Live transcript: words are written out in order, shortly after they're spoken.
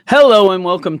Hello and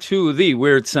welcome to the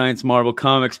Weird Science Marvel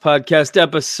Comics Podcast,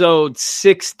 episode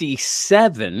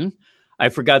 67. I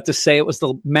forgot to say it was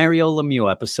the Mario Lemieux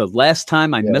episode. Last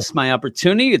time I missed my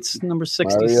opportunity. It's number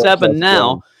 67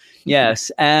 now.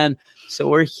 Yes, and so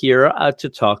we're here to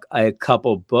talk a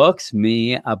couple books.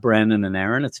 Me, Brandon, and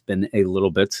Aaron. It's been a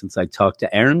little bit since I talked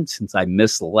to Aaron, since I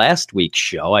missed last week's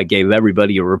show. I gave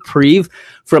everybody a reprieve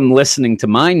from listening to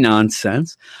my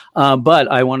nonsense.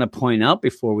 But I want to point out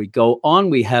before we go on,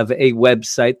 we have a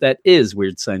website that is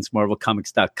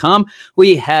WeirdScienceMarvelComics.com.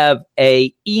 We have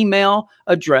a email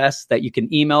address that you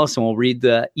can email us, and we'll read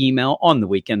the email on the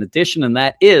weekend edition, and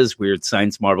that is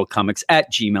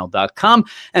WeirdScienceMarvelComics@gmail.com.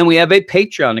 And we have a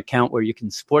Patreon account where you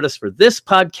can support us for this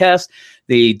podcast,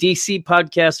 the DC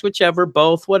podcast, whichever,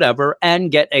 both, whatever, and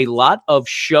get a lot of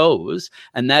shows.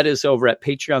 And that is over at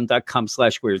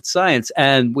patreon.com/weirdscience.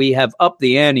 And we have upped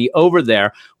the ante over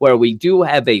there where we do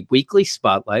have a weekly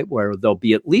spotlight where there'll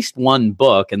be at least one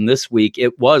book. And this week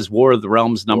it was War of the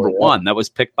Realms #1. That was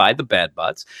picked by the Bad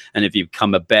Butts. And if you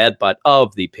become a Bad Butt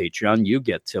of the Patreon, you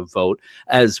get to vote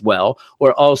as well.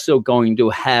 We're also going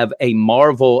to have a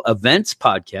Marvel events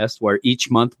podcast where each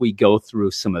month we go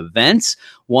through some events,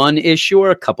 one issue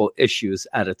or a couple issues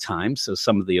at a time. So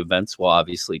some of the events will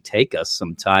obviously take us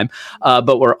some time.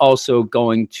 But we're also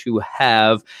going to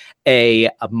have a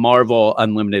Marvel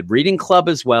Unlimited Reading Club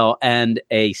as well, and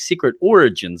a Secret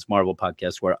Origins Marvel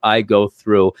podcast where I go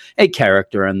through a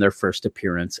character and their first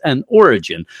appearance and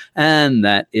origin. And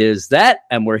that is that.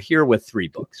 And we're here with 3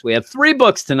 books. We have 3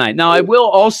 books tonight. Now, I will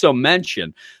also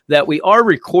mention that we are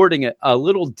recording it a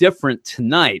little different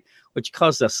tonight, which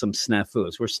caused us some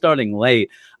snafus. We're starting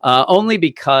late, only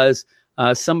because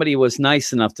somebody was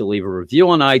nice enough to leave a review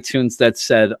on iTunes that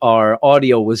said our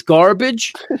audio was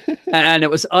garbage and it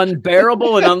was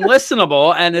unbearable and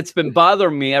unlistenable, and it's been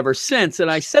bothering me ever since.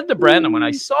 And I said to Brandon when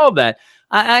I saw that,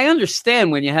 I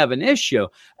understand when you have an issue.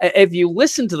 If you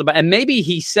listen to and maybe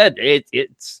he said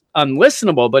it's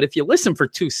unlistenable, but if you listen for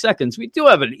 2 seconds, we do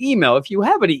have an email. If you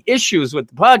have any issues with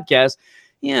the podcast,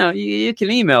 you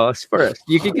can email us first.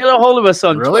 You can get a hold of us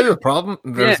on Really? Twitter. The problem?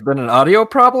 There's been an audio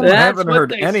problem? I haven't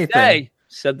heard anything.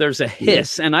 Said there's a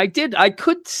hiss, and I could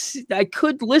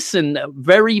listen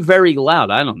very, very loud.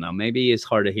 I don't know. Maybe it's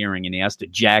hard of hearing and he has to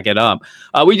jack it up.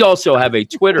 We also have a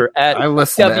Twitter at I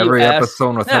listen to every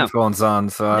episode with headphones on,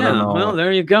 so I don't know. Well,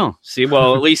 there you go. See,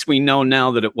 well, at least we know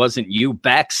now that it wasn't you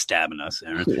backstabbing us,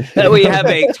 Aaron. We have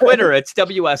a Twitter. It's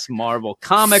WS Marvel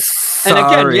Comics.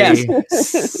 Sorry. And again, yes,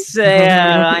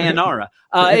 sayonara.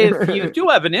 If you do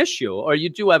have an issue or you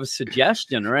do have a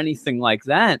suggestion or anything like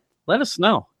that, let us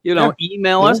know.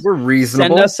 Email us. We're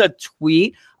reasonable. Send us a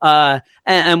tweet,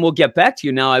 and we'll get back to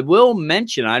you. Now, I will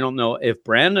mention, I don't know if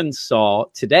Brandon saw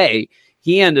today,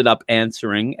 he ended up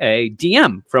answering a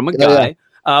DM from a guy,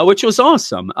 which was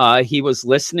awesome. He was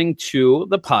listening to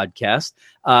the podcast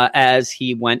as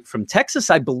he went from Texas,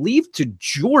 I believe, to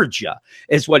Georgia,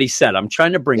 is what he said. I'm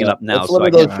trying to bring it up now. It's one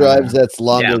of those drives that's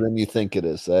longer than you think it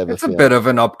is. It's a bit of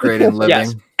an upgrade in living.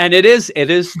 Yes. And it is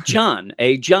John,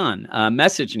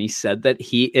 message, and he said that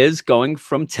he is going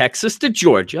from Texas to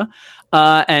Georgia,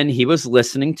 and he was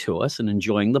listening to us and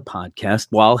enjoying the podcast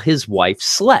while his wife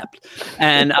slept.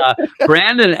 And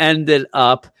Brandon ended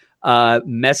up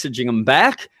messaging him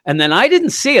back, and then I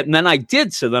didn't see it, and then I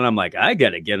did. So then I'm like, I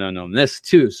got to get on this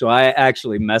too. So I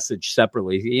actually messaged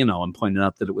separately, and pointed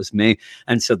out that it was me,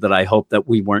 and said that I hope that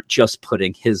we weren't just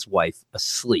putting his wife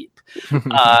asleep.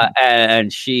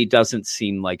 And she doesn't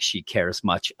seem like she cares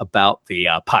much about the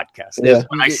podcast. Is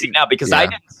what I see now, because I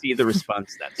didn't see the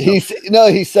response then. So.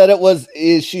 He said it was.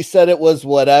 She said it was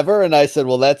whatever, and I said,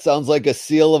 well, that sounds like a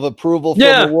seal of approval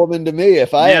from a woman to me.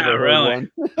 If I ever heard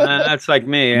one. That's like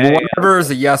me. Whatever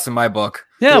is a yes in my book.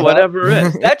 Yeah, whatever it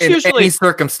is. That's in usually any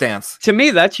circumstance. To me,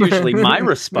 that's usually my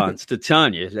resse to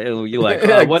Tanya. You're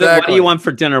like, what do you want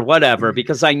for dinner? Whatever,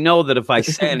 because I know that if I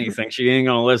say anything, she ain't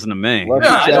gonna listen to me.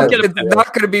 I don't get it's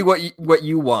not going to be what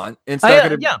you want. It's not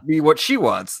going to be what she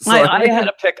wants. So I had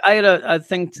a pick. I had a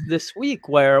thing this week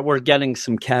where we're getting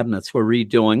some cabinets. We're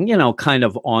redoing, kind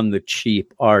of on the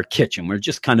cheap, our kitchen. We're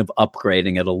just kind of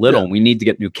upgrading it a little. And we need to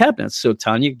get new cabinets. So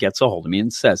Tanya gets a hold of me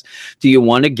and says, do you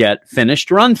want to get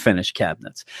finished or unfinished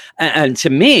cabinets? And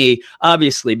to me,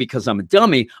 obviously, because I'm a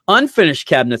dummy, unfinished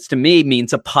cabinets to me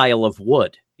means a pile of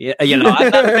wood. I'm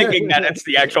not thinking that it's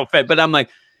the actual fit, but I'm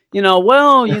like,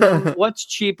 what's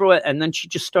cheaper? And then she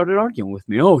just started arguing with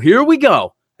me. Oh, here we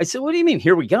go. I said, what do you mean?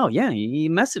 Here we go. Yeah, you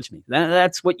messaged me.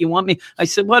 That's what you want me. I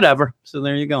said, whatever. So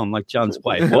there you go. I'm like John's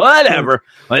wife. Whatever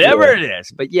it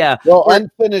is. But yeah. Well,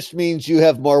 unfinished means you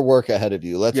have more work ahead of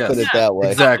you. Let's put it that way.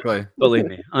 Exactly. Believe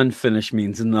me, unfinished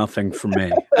means nothing for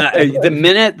me. The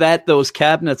minute that those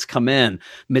cabinets come in,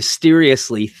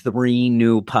 mysteriously 3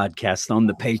 new podcasts on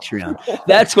the Patreon.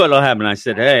 That's what'll happen. I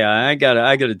said, hey, I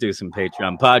gotta do some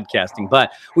Patreon podcasting.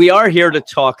 But we are here to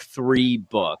talk 3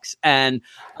 books. And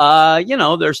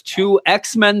there's 2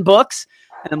 X-Men books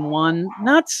and 1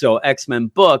 not so X-Men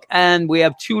book. And we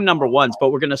have 2 number 1s,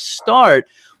 but we're going to start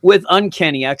with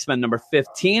Uncanny X-Men number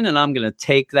 15. And I'm going to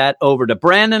take that over to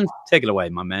Brandon. Take it away,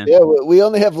 my man. Yeah, we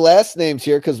only have last names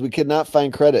here because we could not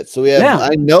find credits. So we have,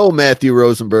 I know Matthew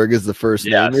Rosenberg is the first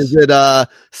name. Is it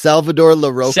Salvador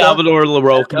LaRocca? Salvador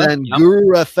LaRocca. And then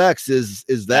Guru FX is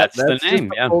that's the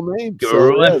name. The whole name.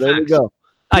 Guru FX. There we go.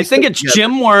 I think it's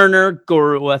Jim Werner,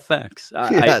 Guru FX.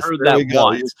 I heard that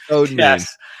once.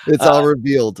 Yes. It's all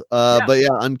revealed. But yeah,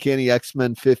 Uncanny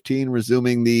X-Men 15,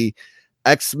 resuming the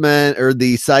X-Men or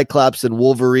the Cyclops and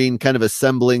Wolverine kind of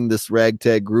assembling this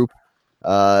ragtag group.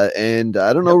 And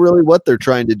I don't know really what they're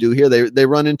trying to do here. They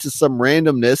run into some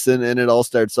randomness and it all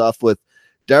starts off with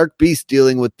Dark Beast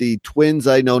dealing with the twins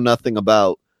I know nothing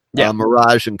about,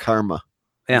 Mirage and Karma.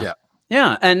 Yeah.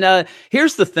 And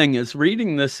here's the thing is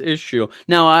reading this issue.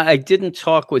 Now, I didn't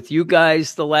talk with you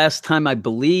guys the last time, I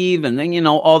believe. And then,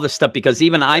 all the stuff, because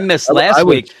even I missed last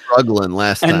week. I was struggling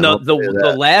last time. And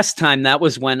the last time, that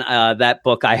was when that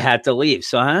book I had to leave.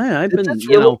 So I've been,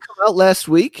 come out last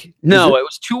week? No, it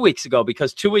was 2 weeks ago,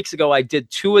 because 2 weeks ago I did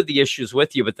 2 of the issues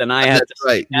with you, but then I had to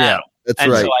right. Yeah, that's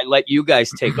right. So I let you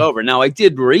guys take over. Now, I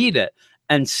did read it.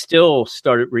 And still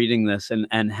started reading this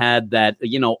and had that,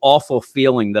 awful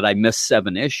feeling that I missed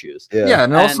 7 issues. Yeah,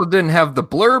 and also didn't have the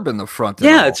blurb in the front.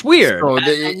 Yeah, it's weird. So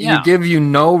you give you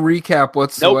no recap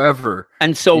whatsoever. Nope.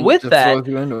 And so with that,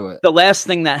 the last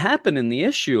thing that happened in the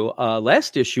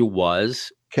last issue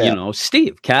was, Cap.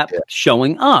 Steve Cap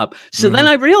showing up. So then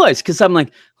I realized, because I'm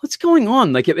like, what's going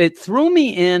on? Like it threw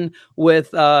me in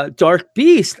with Dark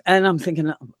Beast, and I'm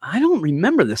thinking, I don't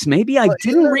remember this. Maybe I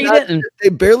didn't read it. And they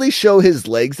barely show his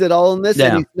legs at all in this,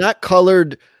 and he's not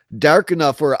colored dark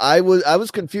enough where I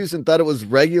was confused and thought it was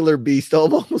regular Beast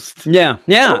almost.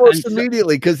 Almost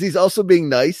immediately, because he's also being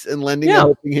nice and lending a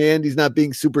helping hand. He's not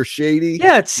being super shady.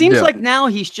 Yeah, it seems like now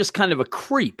he's just kind of a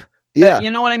creep. Yeah,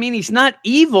 you know what I mean? He's not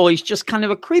evil. He's just kind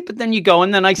of a creep. But then you go,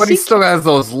 and then But he still has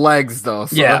those legs, though.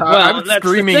 So I'm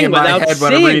screaming in my head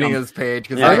when I'm reading his page,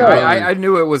 because I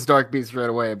knew it was Dark Beast right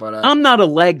away. But I'm not a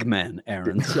leg man,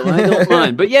 Aaron, so I don't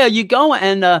mind. But yeah, you go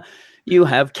and you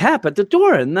have Cap at the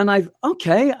door, and then I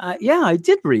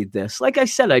did read this. Like I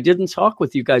said, I didn't talk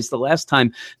with you guys the last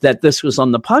time that this was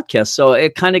on the podcast, so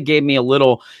it kind of gave me a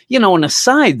little, an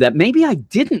aside that maybe I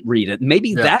didn't read it.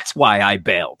 Maybe that's why I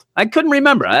bailed. I couldn't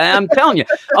remember. I'm telling you,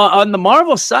 on the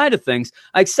Marvel side of things,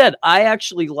 I said I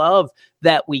actually love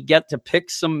that we get to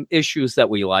pick some issues that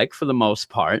we like for the most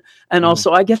part, and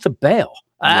also I get to bail.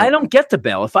 I don't get to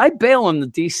bail. If I bail on the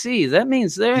DC, that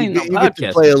means there ain't no podcast. Get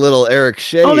to play a little Eric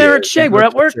Shea. Oh, Eric Shea. We're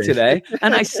at work today.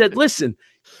 And I said, listen,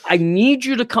 I need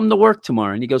you to come to work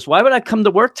tomorrow. And he goes, why would I come to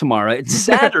work tomorrow? It's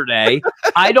Saturday.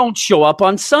 I don't show up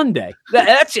on Sunday.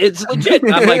 It's legit.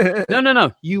 I'm like,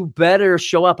 no. You better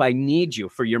show up. I need you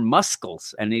for your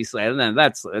muscles. And he's like, no,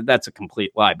 that's a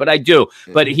complete lie. But I do.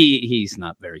 But he's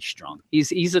not very strong.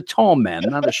 He's a tall man,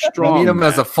 not a strong man. Need him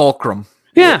man. as a fulcrum.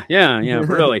 Yeah,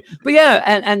 really. But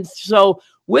and so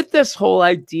with this whole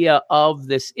idea of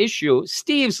this issue,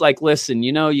 Steve's like, listen,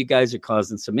 you guys are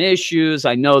causing some issues.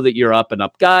 I know that you're up and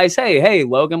up guys. Hey,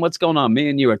 Logan, what's going on? Me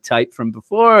and you are tight from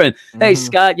before. And hey,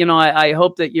 Scott, I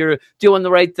hope that you're doing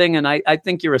the right thing. And I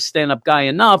think you're a stand-up guy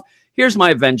enough. Here's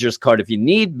my Avengers card. If you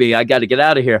need me, I got to get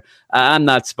out of here. I'm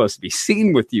not supposed to be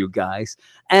seen with you guys.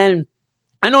 And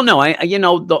I don't know.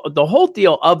 The whole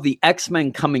deal of the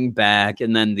X-Men coming back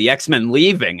and then the X-Men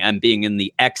leaving and being in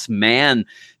the X-Man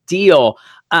deal.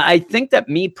 I think that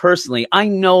me personally, I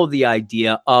know the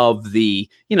idea of the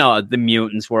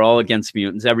mutants. We're all against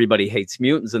mutants. Everybody hates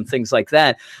mutants and things like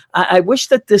that. I wish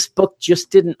that this book just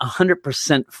didn't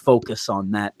 100% focus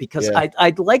on that, because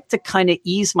I'd like to kind of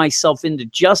ease myself into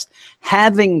just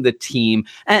having the team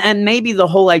and maybe the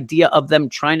whole idea of them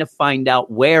trying to find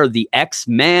out where the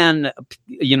X-Man,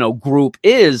 group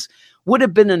is. Would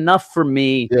have been enough for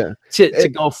me to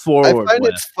go forward. I find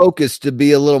its focus to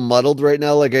be a little muddled right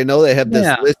now. Like, I know they have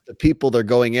this list of people they're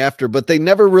going after, but they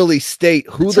never really state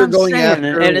who they're going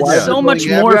after. And it's so much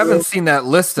more. I haven't seen that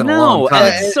list in a long time.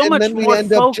 And it's so much then we more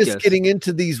end up just getting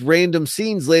into these random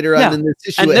scenes later on in this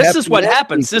issue. And this is what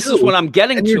happens. This is what I'm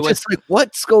getting and to. You're just like,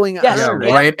 what's going on?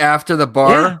 Right after the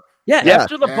bar.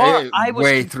 After the bar, I was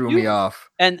way threw me off.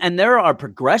 And there are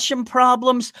progression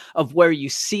problems of where you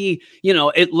see,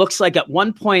 it looks like at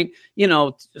one point,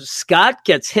 Scott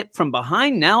gets hit from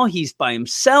behind. Now he's by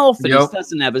himself and he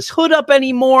doesn't have his hood up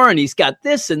anymore. And he's got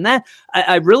this and that.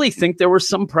 I really think there were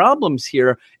some problems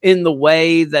here in the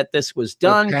way that this was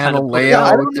done. I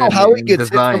don't know how he gets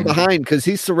hit from behind because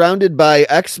he's surrounded by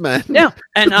X-Men. Yeah.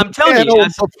 And I'm telling you,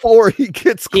 before he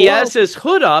gets close. He has his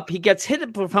hood up. He gets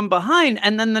hit from behind.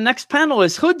 And then the next panel,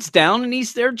 his hood's down and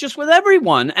he's there just with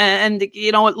everyone. And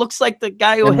it looks like the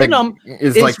guy who hit him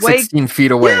is like 16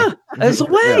 feet away. Yeah, is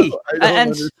away.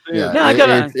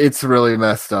 It's really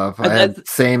messed up. I had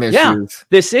same issues. Yeah,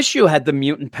 this issue had the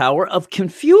mutant power of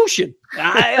confusion.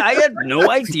 I had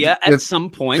no idea at some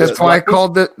point. That's why I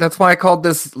called it. That's why I called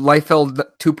this Liefeld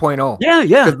 2.0.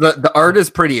 Yeah. The art is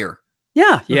prettier.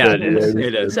 Yeah, it is.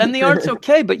 It is. And the art's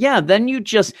okay. But then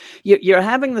you're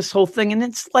having this whole thing and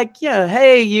it's like,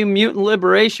 hey, you Mutant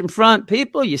Liberation Front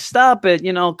people, you stop it.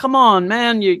 Come on,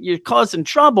 man, you're causing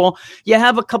trouble. You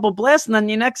have a couple blasts and then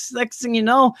the next thing you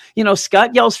know,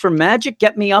 Scott yells for magic,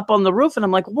 get me up on the roof. And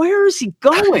I'm like, where is he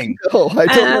going? I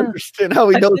don't understand how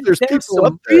he knows there's people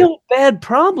up there. Real bad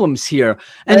problems here.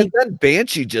 And then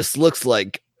Banshee just looks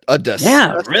like a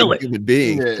disgusting human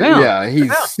being.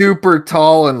 He's super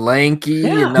tall and lanky,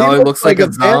 and now he looks like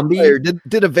a zombie. Vampire.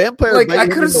 Did a vampire? I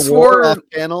could have swore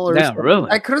panel or something? Really.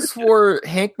 I could have swore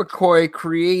Hank McCoy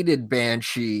created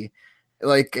Banshee.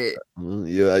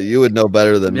 You would know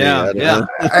better than me.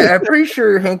 I'm pretty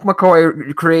sure Hank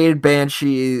McCoy created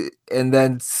Banshee, and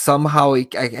then somehow I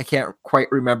can't quite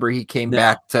remember, he came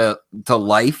back to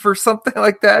life or something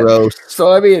like that. Gross.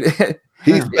 So I mean.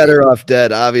 He's better off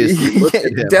dead, obviously.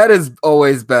 Dead is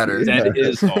always better. Dead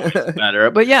is always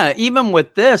better. But even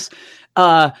with this,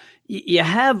 you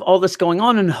have all this going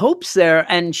on in Hope's there,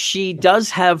 and she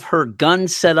does have her gun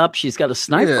set up. She's got a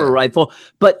sniper rifle.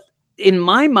 But in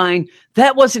my mind,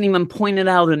 that wasn't even pointed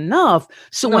out enough.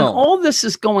 So when all this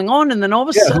is going on, and then all of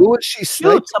a sudden, who would she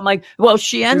shoot? I'm like, well,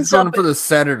 she ends up for the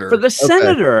senator. For the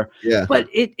senator. Yeah. But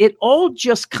it all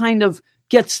just kind of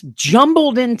gets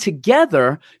jumbled in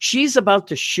together. She's about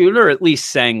to shoot her, at least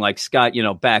saying like, Scott,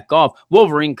 back off.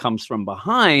 Wolverine comes from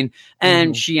behind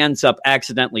and she ends up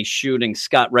accidentally shooting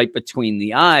Scott right between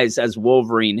the eyes as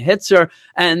Wolverine hits her.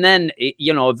 And then,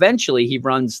 eventually he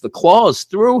runs the claws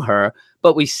through her,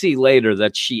 but we see later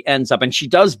that she ends up, and she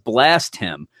does blast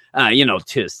him. To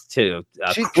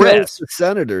she Chris. kills the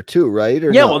senator too, right?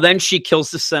 Well, then she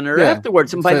kills the senator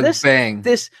afterwards, and by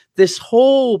this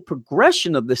whole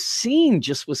progression of the scene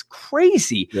just was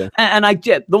crazy. And I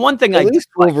did the one thing. At least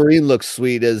Wolverine looks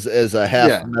sweet as a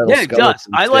half metal. Yeah, it does.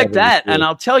 I like that, and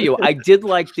I'll tell you, I did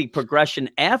like the progression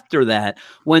after that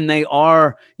when they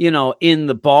are, in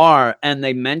the bar, and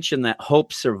they mention that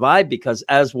Hope survived because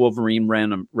as Wolverine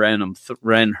ran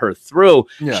her through,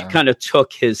 she kind of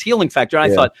took his healing factor.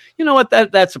 I thought, you know what,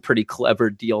 that's a pretty clever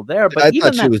deal there. But I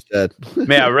thought she was dead.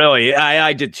 Yeah, really,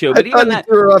 I did too. But even that,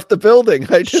 threw her off the building.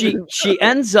 She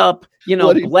ends up, she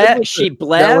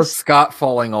blasts. That was Scott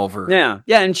falling over. Yeah,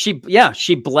 and she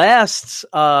blasts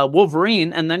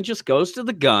Wolverine, and then just goes to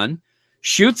the gun,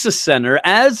 shoots the center.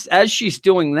 As she's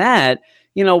doing that,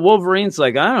 Wolverine's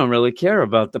like, I don't really care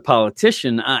about the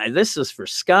politician. This is for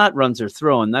Scott. Runs her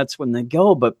through, and that's when they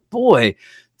go. But boy,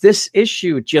 this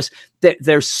issue just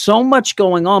there's so much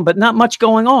going on, but not much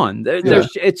going on.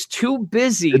 It's too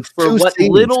busy for what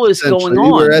little is going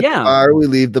on. We're at the bar, we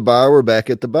leave the bar, we're back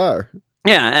at the bar.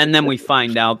 Yeah, and then we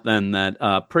find out then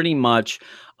that pretty much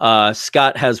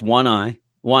Scott has one eye.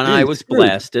 One eye was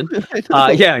blasted. Now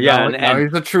he's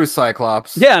a true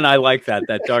Cyclops. Yeah, and I like that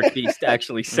Dark Beast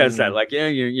actually says that. Like,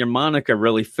 your moniker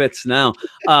really fits now.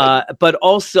 But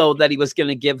also that he was going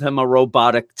to give him a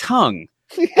robotic tongue.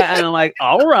 And I'm like,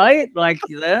 all right, like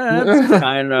that's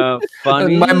kind of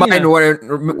funny. My mind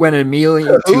went immediately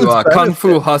to Kung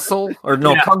Fu Hustle, or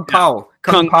no, Kung Pao.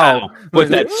 Kung Pao with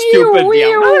that stupid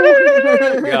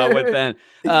with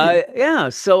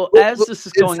that. So as this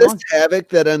is going on, Havoc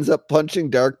that ends up punching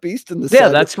Dark Beast in the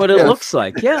side. That's what it looks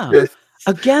like. Yeah.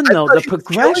 Again, though, the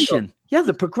progression. Yeah,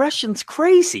 the progression's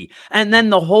crazy. And then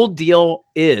the whole deal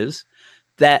is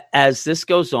that as this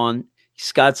goes on,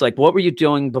 Scott's like, what were you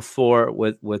doing before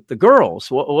with the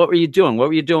girls? What were you doing? What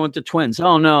were you doing with the twins?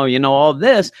 Oh, no, all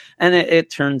this. And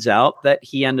it turns out that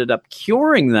he ended up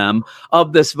curing them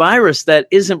of this virus that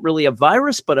isn't really a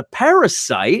virus, but a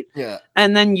parasite. Yeah.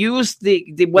 And then used the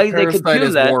way they could do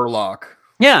that. Warlock.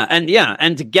 Yeah.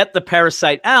 And to get the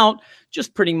parasite out,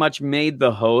 just pretty much made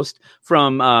the host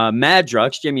from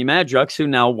Jamie Madrox, who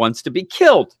now wants to be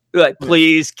killed. Like,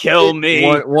 please kill me.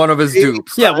 One of his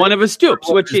dupes. Yeah, one of his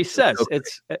dupes, which he says.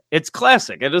 It's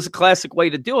classic. It is a classic way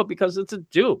to do it because it's a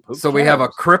dupe. So we have a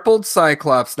crippled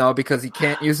Cyclops now because he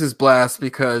can't use his blast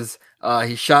because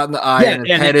he's shot in the eye and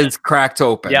his head is cracked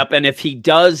open. Yep, and if he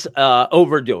does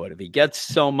overdo it, if he gets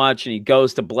so much and he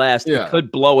goes to blast, it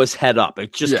could blow his head up.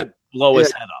 It just could blow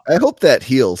his head up. I hope that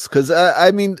heals because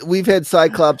I mean we've had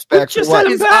Cyclops back. His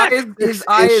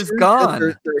eye is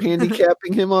gone. They're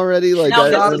handicapping him already. Like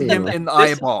shot him in the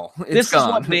eyeball. This is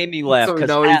what made me laugh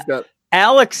because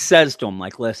Alex says to him,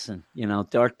 like, listen,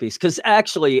 Dark Beast, because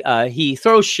actually he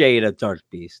throws shade at Dark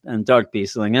Beast, and Dark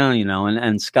Beast is like, oh,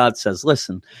 and Scott says,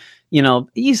 listen,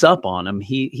 ease up on him.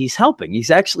 He's helping.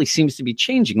 He's actually seems to be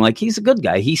changing. Like, he's a good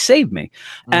guy. He saved me.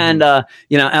 Mm-hmm. And,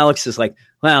 Alex is like,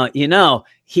 well,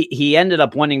 he ended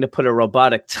up wanting to put a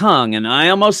robotic tongue, and I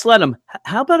almost let him.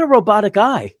 How about a robotic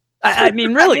eye? I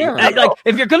mean, really,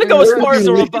 if you're going to go as far as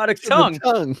a robotic tongue,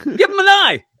 give him an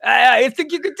eye. I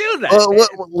think you could do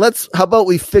that. How about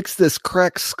we fix this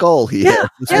cracked skull here?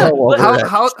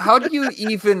 How do you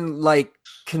even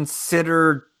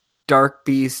consider Dark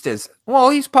Beast as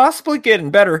he's possibly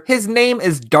getting better. His name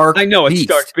is Dark Beast. I know it's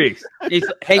Dark Beast.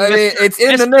 It's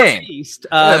in the name. Beast.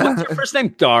 What's your first name?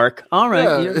 Dark. All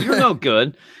right, you're no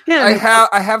good. Yeah,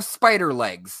 I have spider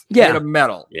legs. Yeah, made of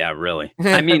metal. Yeah, really.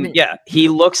 I mean, he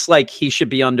looks like he should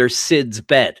be under Sid's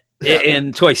bed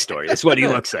in Toy Story. That's what he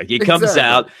looks like. He comes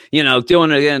out,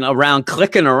 doing it around,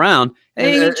 clicking around.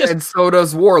 And so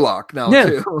does Warlock now,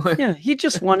 too. Yeah, he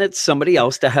just wanted somebody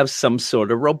else to have some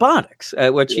sort of robotics,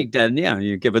 which he did. Yeah,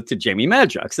 you give it to Jamie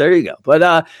Madrox. There you go.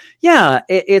 But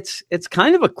it's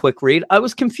kind of a quick read. I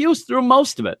was confused through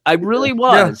most of it. I really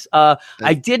was.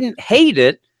 I didn't hate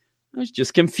it. I was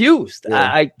just confused.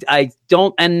 Yeah. I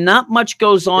don't, and not much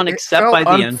goes on except by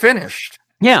the end. Unfinished.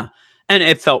 Yeah. And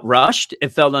it felt rushed. It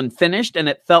felt unfinished. And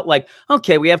it felt like,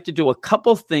 okay, we have to do a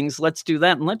couple things. Let's do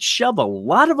that. And let's shove a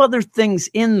lot of other things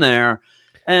in there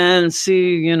and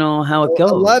see, how it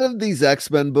goes. A lot of these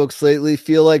X-Men books lately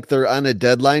feel like they're on a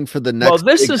deadline for the next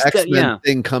X-Men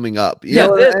thing coming up. You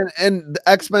know? And the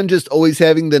X-Men just always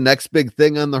having the next big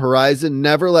thing on the horizon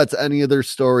never lets any of their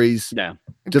stories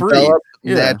develop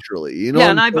naturally.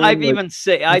 And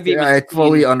I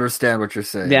fully understand what you're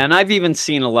saying. Yeah, and I've even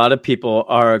seen a lot of people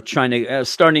are trying to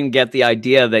starting to get the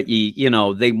idea that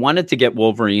they wanted to get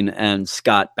Wolverine and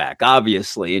Scott back,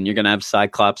 obviously, and you're going to have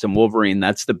Cyclops and Wolverine.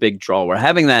 That's the big draw. We're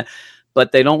having that,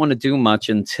 but they don't want to do much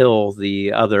until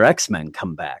the other X-Men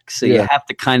come back. So you have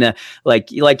to kind of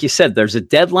like you said, there's a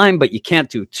deadline, but you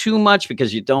can't do too much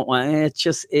because you don't want.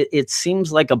 It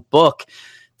seems like a book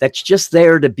that's just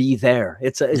there to be there.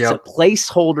 It's a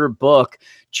placeholder book,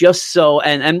 just so.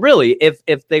 And really,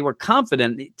 if they were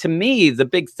confident, to me, the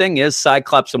big thing is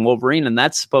Cyclops and Wolverine, and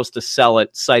that's supposed to sell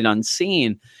it sight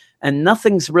unseen. And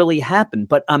nothing's really happened.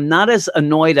 But I'm not as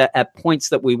annoyed at points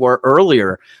that we were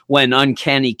earlier when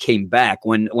Uncanny came back,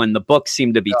 when the book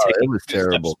seemed to be taking 2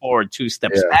 steps forward, 2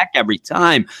 steps back every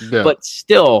time. Yeah. But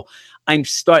still, I'm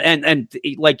and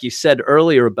like you said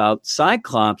earlier about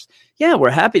Cyclops, we're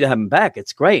happy to have him back.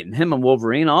 It's great. And him and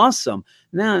Wolverine, awesome.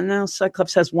 Now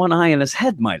Cyclops has one eye and his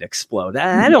head might explode.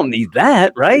 I don't need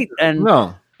that, right? And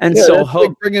no. And so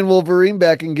like bringing Wolverine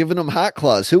back and giving him hot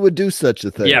claws. Who would do such a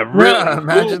thing? Yeah, really.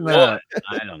 Imagine that.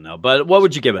 I don't know. But what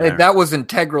would you give it? Aaron? That was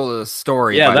integral to the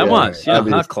story. Yeah, that was. Yeah,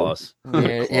 hot claws.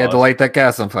 You had to light that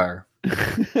gas on fire.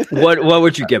 What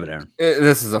would you give it, Aaron?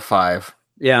 This is a 5.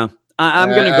 Yeah. I'm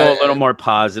going to go a little more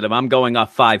positive. I'm going a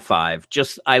 5.5.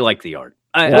 Just, I like the art.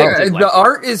 The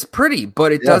art is pretty,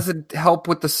 but it doesn't help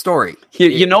with the story.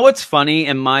 You know what's funny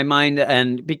in my mind?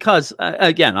 And because,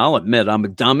 again, I'll admit I'm a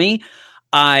dummy.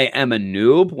 I am a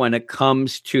noob when it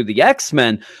comes to the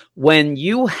X-Men. When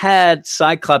you had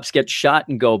Cyclops get shot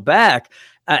and go back,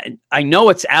 I know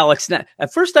it's Alex.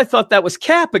 At first, I thought that was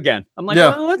Cap again. I'm like,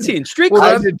 let's see in Street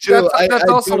Clothes. That's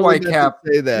also why Cap.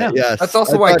 Say that. Yes, that's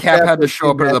also why Cap had to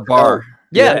show up at the bar.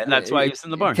 Yeah, and that's why he was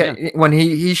in the bar. When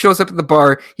he shows up at the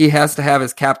bar, he has to have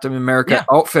his Captain America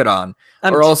outfit on,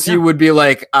 or else you would be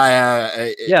like,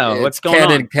 what's going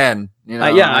on? Ken.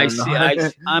 I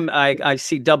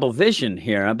see double vision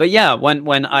here. But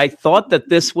when I thought that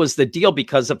this was the deal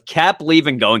because of Cap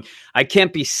leaving, going, I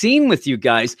can't be seen with you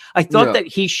guys. I thought that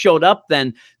he showed up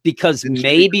then because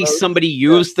maybe somebody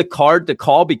used the card to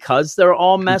call because they're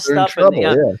all messed up.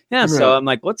 So I'm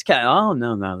like, what's Cap? Oh,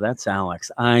 no, that's Alex.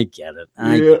 I get it.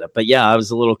 But I was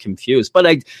a little confused.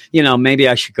 But maybe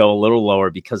I should go a little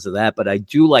lower because of that. But I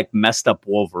do like messed up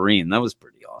Wolverine. That was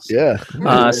pretty awesome. Yeah.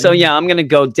 I'm going to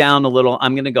go down a little little.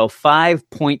 I'm going to go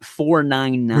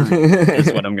 5.499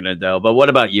 is what I'm going to do. But what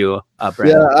about you,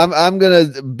 Brandon? Yeah, I'm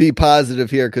going to be positive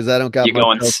here because I don't got You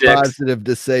going much 6? positive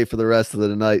to say for the rest of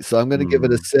the night. So I'm going to give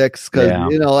it a 6 because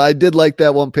I did like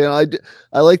that one panel.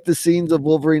 I like the scenes of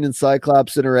Wolverine and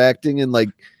Cyclops interacting and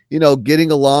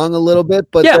getting along a little bit.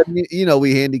 But then,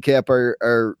 we handicap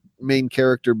our main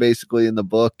character basically in the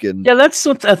book, and that's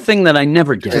a thing that I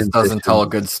never get. It doesn't tell a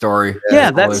good story.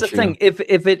 That's the thing. If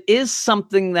it is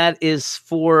something that is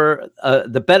for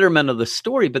the betterment of the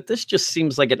story, but this just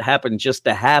seems like it happened just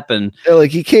to happen. Yeah,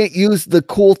 like he can't use the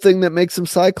cool thing that makes him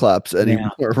Cyclops anymore.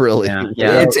 Really,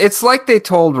 It's like they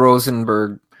told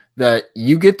Rosenberg that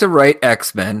you get to write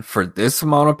X-Men for this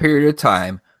amount of period of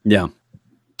time. Yeah,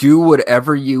 do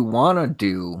whatever you want to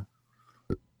do.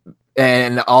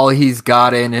 And all he's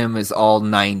got in him is all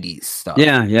 90s stuff.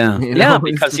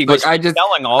 Because he was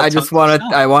telling all.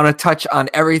 I want to touch on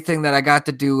everything that I got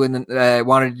to do and I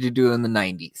wanted to do in the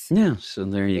 90s. Yeah, so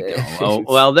there you go.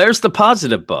 Well, there's the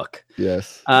positive book.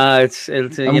 Yes. I'm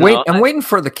waiting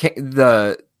for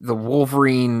the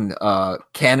Wolverine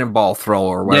cannonball throw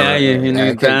or whatever.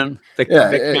 The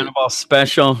cannonball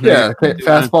special. Yeah,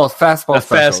 fastball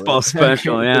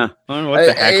special. Yeah. What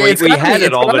the heck? We had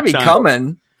it all the time. Be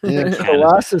coming. Yeah,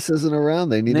 Colossus isn't around.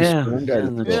 They need a strong guy.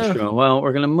 That's true. Well,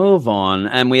 we're going to move on,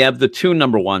 and we have the 2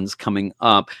 number 1s coming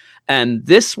up, and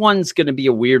this one's going to be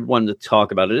a weird one to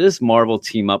talk about. It is Marvel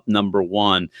Team Up number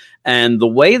 1, and the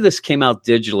way this came out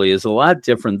digitally is a lot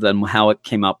different than how it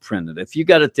came out printed. If you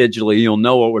got it digitally, you'll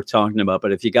know what we're talking about,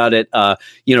 but if you got it,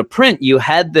 print, you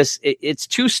had this. It's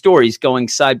 2 stories going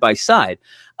side by side,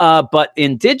 but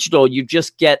in digital, you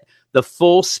just get the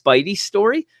full Spidey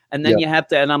story. And then you have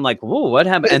to, and I'm like, whoa, what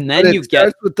happened? And then you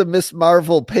get with the Miss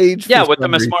Marvel page. Yeah, with the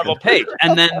Miss Marvel page.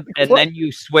 And then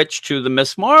you switch to the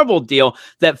Miss Marvel deal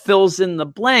that fills in the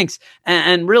blanks.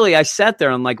 And really, I sat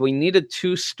there and like, we needed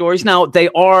 2 stories. Now they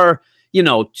are,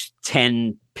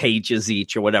 10 pages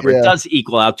each or whatever. It does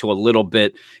equal out to a little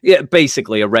bit,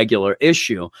 basically a regular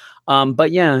issue.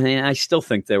 But I still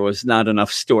think there was not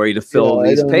enough story to fill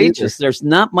these pages. There's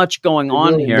not much going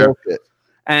on here.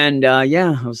 And I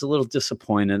was a little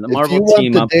disappointed. The Marvel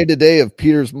Team Up, the day-to-day of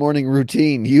Peter's morning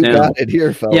routine. You got it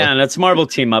here, fella. Yeah, and it's Marvel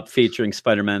Team Up featuring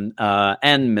Spider-Man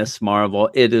and Miss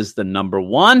Marvel. It is the number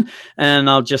 1, and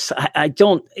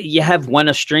you have when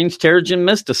a strange Terrigen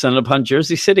mist descended upon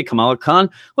Jersey City. Kamala Khan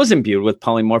was imbued with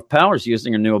polymorph powers,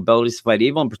 using her new abilities to fight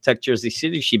evil and protect Jersey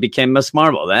City. She became Miss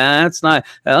Marvel. That's not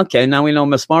okay. Now we know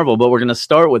Miss Marvel, but we're going to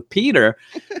start with Peter,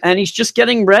 and he's just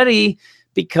getting ready.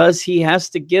 Because he has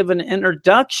to give an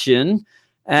introduction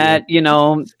at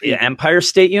Empire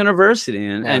State University,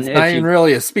 and it's not even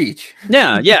really a speech.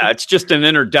 It's just an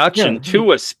introduction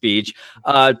to a speech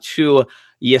to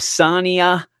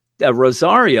Yesenia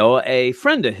Rosario, a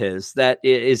friend of his that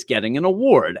is getting an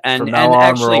award. And from now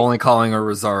on, we're only calling her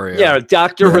Rosario. Yeah,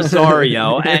 Dr.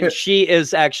 Rosario, and she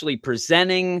is actually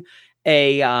presenting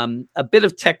a bit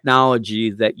of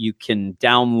technology that you can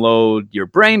download your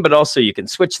brain, but also you can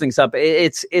switch things up.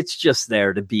 It's just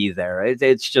there to be there.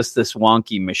 It's just this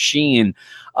wonky machine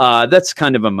that's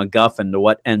kind of a MacGuffin to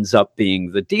what ends up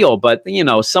being the deal. But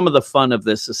some of the fun of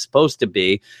this is supposed to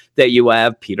be that you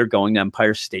have Peter going to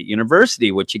Empire State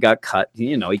University, which he got cut.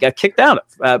 He got kicked out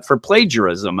for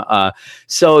plagiarism.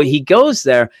 So he goes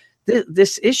there.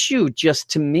 This issue just,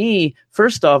 to me,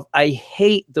 first off, I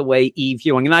hate the way Eve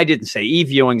Ewing, and I didn't say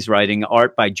Eve Ewing's writing,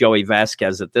 art by Joey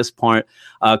Vasquez at this point,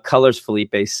 colors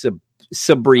Felipe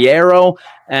Sobriero,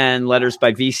 and letters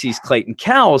by VC's Clayton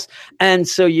Cowles. And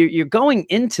so you're going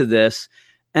into this,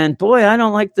 and boy, I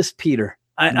don't like this Peter.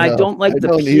 I don't like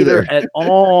the Peter at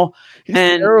all. He's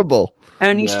terrible.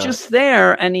 And he's just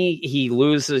there, and he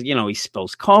loses, he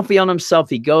spills coffee on himself.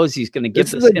 He goes, he's going to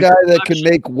give this is a guy that can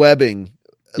make webbing.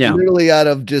 Literally out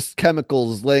of just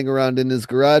chemicals laying around in his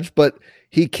garage, but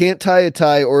he can't tie a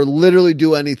tie or literally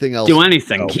do anything else.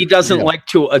 He doesn't like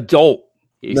to adult.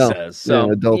 He says.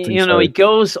 So, he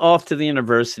goes off to the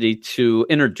university to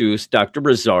introduce Dr.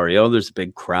 Rosario. There's a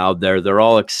big crowd there. They're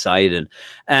all excited.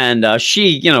 And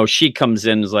she comes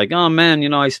in and is like, oh,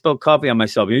 man, I spilled coffee on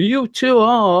myself. You too?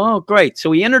 Oh, great.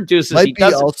 So he introduces. Might be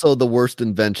also the worst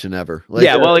invention ever. He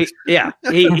does,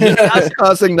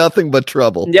 causing nothing but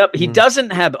trouble. Yep. He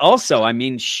doesn't have also,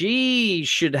 she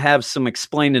should have some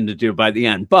explaining to do by the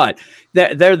end. But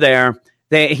they're there.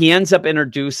 He ends up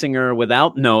introducing her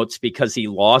without notes because he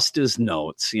lost his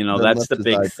notes. That's the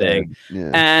big thing.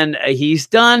 Yeah. And he's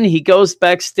done. He goes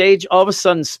backstage. All of a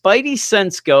sudden, Spidey's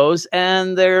sense goes,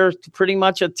 and they're pretty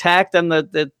much attacked, and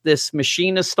this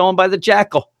machine is stolen by the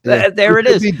Jackal. Yeah. There it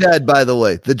is. Be dead, by the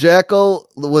way. The Jackal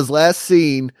was last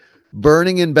seen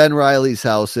burning in Ben Reilly's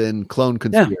house in Clone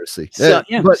Conspiracy. So,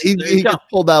 but he gets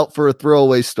pulled out for a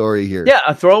throwaway story here. Yeah,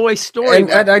 a throwaway story.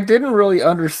 And I didn't really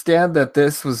understand that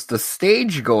this was the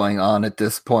stage going on at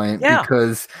this point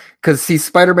because see,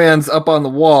 Spider-Man's up on the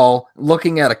wall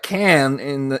looking at a can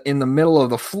in the middle of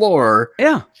the floor.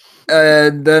 Yeah.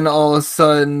 And then all of a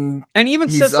sudden, and he even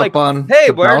he's says like, "Hey,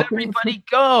 where'd everybody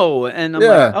go?" And I'm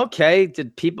like, "Okay,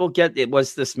 did people get it?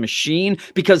 Was this machine?"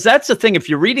 Because that's the thing. If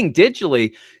you're reading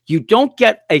digitally, you don't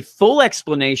get a full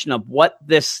explanation of what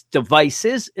this device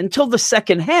is until the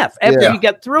second half after you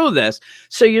get through this.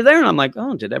 So you're there, and I'm like,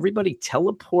 "Oh, did everybody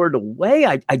teleport away?"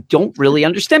 I don't really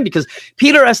understand because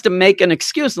Peter has to make an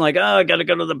excuse and like, "Oh, I got to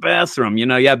go to the bathroom." You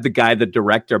have the guy, the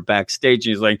director backstage,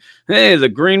 and he's like, "Hey, the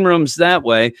green room's that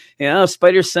way."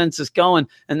 Spider Sense is going.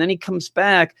 And then he comes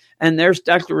back, and there's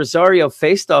Dr. Rosario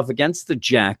faced off against the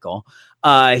Jackal.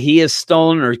 He is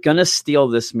stolen or going to steal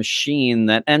this machine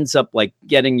that ends up like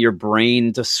getting your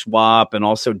brain to swap and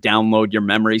also download your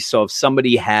memory. So if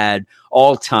somebody had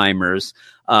Alzheimer's,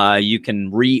 you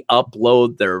can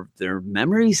re-upload their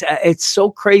memories. It's so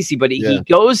crazy, but he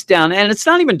goes down, and it's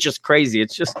not even just crazy.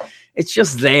 It's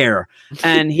just there.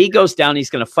 And he goes down. He's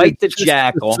going to fight the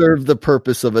Jackal. Serve the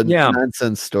purpose of a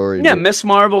nonsense story. Yeah, Miss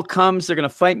Marvel comes. They're going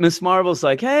to fight. Miss Marvel's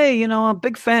like, "Hey, I'm a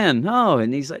big fan." Oh,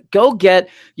 and he's like, go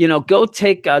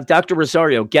take Dr.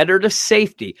 Rosario, get her to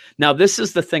safety. Now, this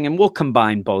is the thing, and we'll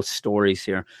combine both stories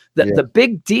here. The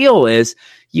big deal is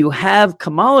you have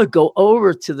Kamala go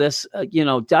over to this,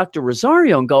 Dr.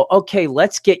 Rosario and go, "Okay,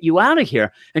 let's get you out of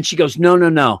here." And she goes,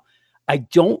 No. I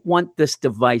don't want this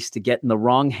device to get in the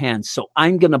wrong hands, so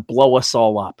I'm going to blow us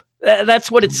all up.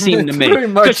 That's what it seemed to me. Pretty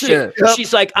much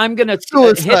she's like, "I'm going to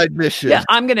suicide mission. Yeah,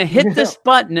 I'm going to hit this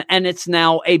button, and it's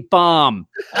now a bomb."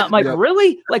 I'm like,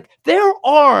 really? Like, there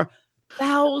are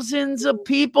thousands of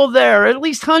people there, at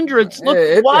least hundreds,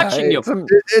 watching you.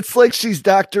 It's like she's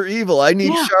Dr. Evil. I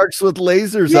need sharks with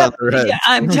lasers on their heads. Yeah,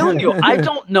 I'm telling you, I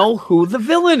don't know who the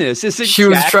villain is. Is it she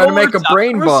was trying to make a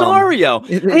brain bomb? Rosario.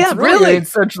 It's really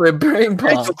essentially a brain bomb.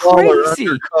 It's crazy.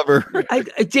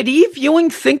 Did Eve Ewing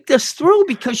think this through?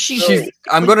 Because she's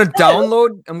I'm going to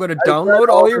download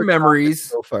all your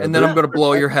memories, and then I'm going to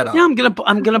blow your head off. Yeah, I'm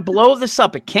going to blow this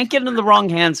up. It can't get in the wrong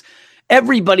hands.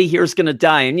 Everybody here is going to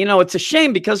die. And, it's a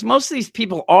shame because most of these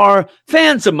people are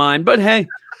fans of mine. But, hey,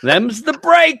 them's the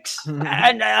breaks.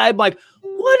 And I'm like,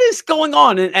 what is going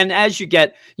on? And as you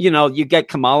get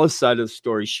Kamala's side of the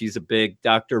story, she's a big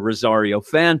Dr. Rosario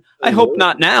fan. I hope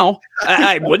not now.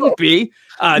 I wouldn't be.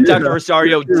 Dr.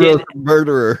 Rosario did.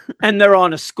 Murderer. And they're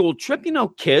on a school trip.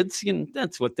 Kids,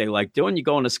 that's what they like doing. You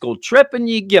go on a school trip and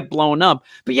you get blown up.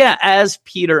 But yeah, as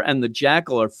Peter and the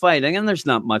Jackal are fighting, and there's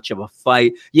not much of a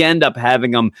fight, you end up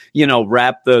having them,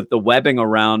 wrap the webbing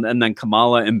around, and then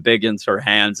Kamala embiggens her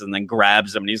hands and then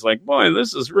grabs him. And he's like, "Boy,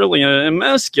 this is really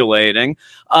emasculating."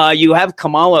 You have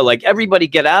Kamala like, "Everybody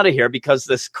get out of here because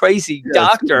this crazy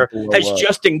doctor has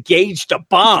just engaged a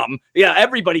bomb. Yeah,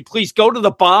 everybody please go to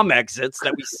the bomb exits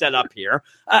that we set up here."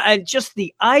 And just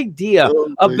the idea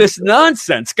of this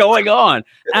nonsense going on.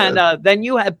 And then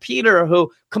you have Peter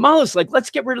who Kamala's like, "Let's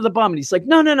get rid of the bomb." And he's like,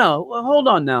 No. Well, hold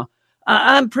on now.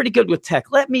 I'm pretty good with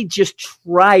tech. Let me just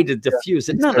try to diffuse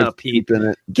it. No, Pete.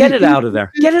 Get it out of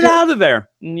there. Get it out of there.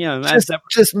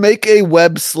 Just make a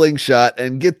web slingshot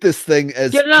and get this thing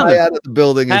as high out of the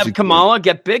building as you can. Have Kamala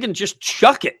get big and just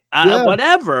chuck it.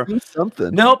 Whatever. Do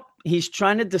something. Nope. He's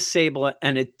trying to disable it,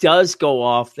 and it does go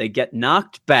off. They get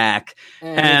knocked back,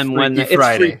 and it's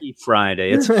Freaky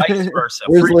Friday. It's vice versa.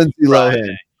 Where's Lindsay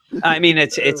Lohan? I mean,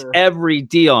 it's every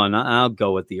deal, and I'll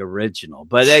go with the original.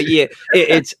 But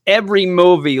it's every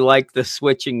movie like the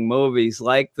switching movies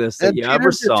like this that you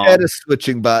ever saw. Had a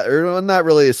switching body, or not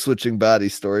really a switching body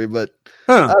story, but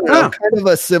I don't know, kind of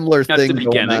a similar thing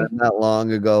going on not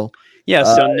long ago. Yeah,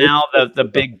 so now the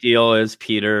big deal is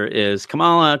Peter is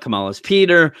Kamala, Kamala's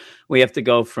Peter. We have to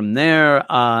go from there,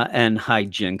 and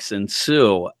hijinks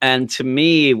ensue. And to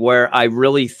me, where I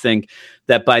really think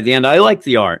that by the end, I like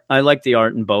the art. I like the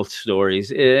art in both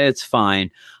stories. It's fine.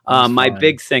 My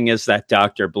big thing is that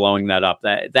doctor blowing that up.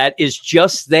 That is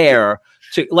just there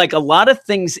to, like, a lot of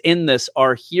things in this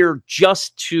are here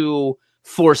just to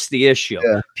force the issue.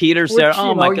 Peter's there.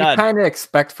 Oh my God. You kind of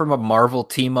expect from a Marvel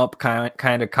team up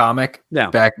kind of comic. Yeah.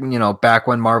 Back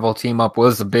when Marvel team up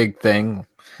was a big thing.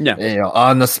 Yeah.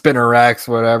 On the spinner racks,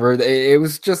 whatever. It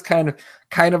was just kind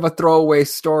kind of a throwaway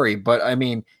story, but I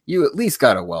mean, you at least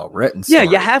got a well-written story.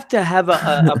 Yeah, you have to have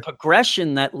a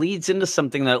progression that leads into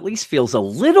something that at least feels a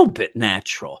little bit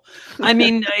natural. I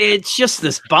mean, it's just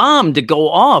this bomb to go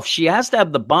off. She has to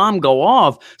have the bomb go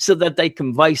off so that they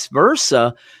can vice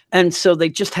versa. And so they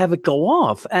just have it go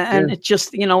off. And it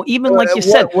just, even like you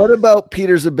said. What about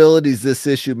Peter's abilities this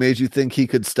issue made you think he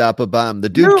could stop a bomb? The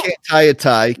dude can't tie a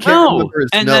tie. Can't remember his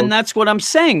notes. Then that's what I'm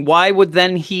saying. Why would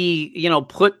then he,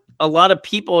 put a lot of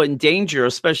people in danger,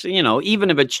 especially, even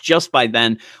if it's just by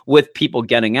then with people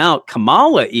getting out,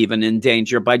 Kamala even in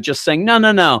danger by just saying,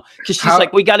 no. Because she's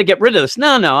like, we got to get rid of this.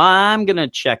 No, I'm going to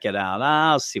check it out.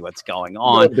 I'll see what's going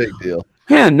on. No big deal.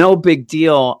 Yeah, no big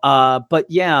deal. But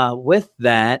yeah, with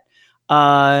that,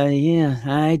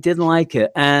 I didn't like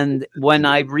it. And when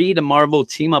I read a Marvel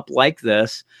team up like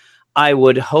this, I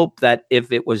would hope that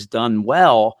if it was done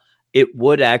well, it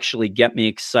would actually get me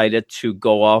excited to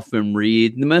go off and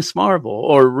read the Miss Marvel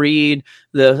or read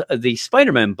the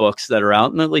Spider-Man books that are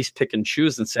out, and at least pick and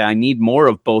choose and say, I need more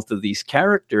of both of these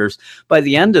characters. By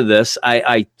the end of this,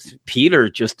 Peter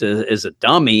just is a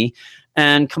dummy.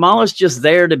 And Kamala's just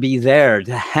there to be there,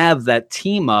 to have that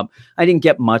team up. I didn't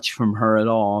get much from her at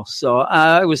all. So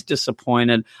I was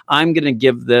disappointed. I'm going to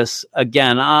give this,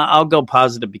 again, I'll go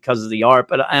positive because of the art,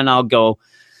 and I'll go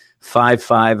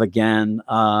 5-5 again.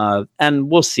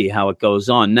 And we'll see how it goes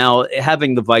on. Now,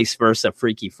 having the vice versa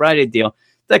Freaky Friday deal,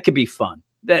 that could be fun.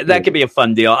 That could be a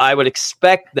fun deal. I would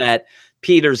expect that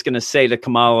Peter's going to say to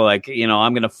Kamala, like,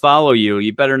 I'm going to follow you.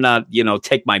 You better not,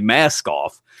 take my mask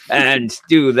off and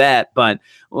do that. But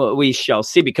we shall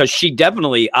see, because she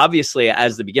definitely, obviously,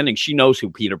 as the beginning, she knows who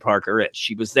Peter Parker is.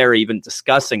 She was there even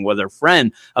discussing with her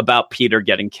friend about Peter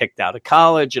getting kicked out of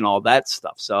college and all that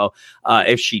stuff. So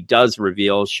if she does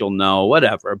reveal, she'll know,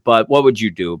 whatever. But what would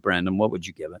you do, Brandon? What would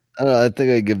you give it? I don't know. I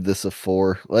think I give this a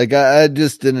 4. Like, I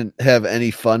just didn't have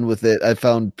any fun with it. I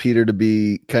found Peter to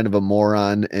be kind of a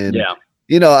moron. And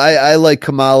I like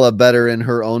Kamala better in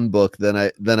her own book than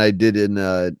I did in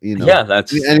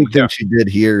that's anything she did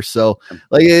here. So,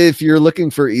 like, if you're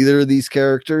looking for either of these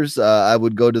characters, I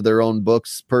would go to their own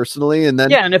books personally, and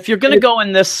then and if you're gonna go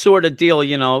in this sort of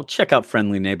deal, check out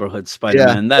Friendly Neighborhood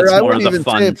Spider-Man. That's more of the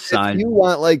fun side. If you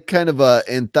want like kind of a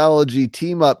anthology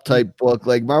team up type book,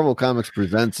 like Marvel Comics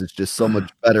Presents is just so much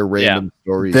better random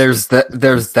stories. There's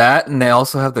that, and they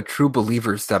also have the True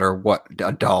Believers that are what,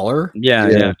 $1?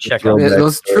 Yeah. Check out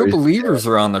those True Believers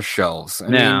are on the shelves. I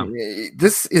mean,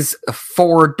 this is a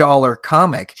 $4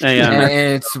 comic, and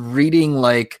it's reading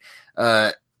like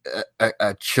a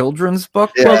children's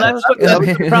book. Well, that's what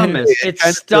the problem is.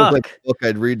 It's stuck. Like a book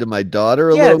I'd read to my daughter.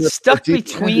 It's stuck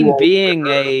between being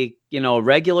a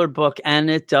regular book, and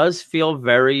it does feel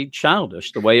very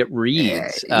childish the way it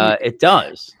reads. It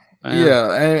does.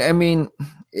 I mean,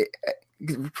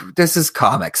 this is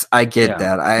comics. I get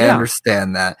that. I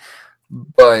understand that,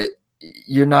 but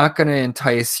you're not going to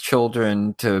entice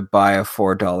children to buy a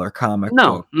 $4 comic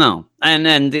book. No.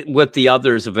 And with the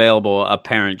others available, a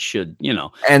parent should,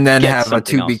 and then have a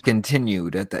to be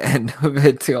continued at the end of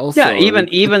it also. Yeah,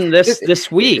 even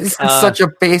this week. It's such a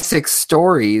basic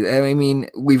story. I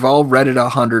mean, we've all read it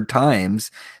 100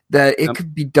 times that it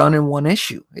could be done in one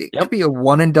issue. It could be a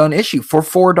one and done issue for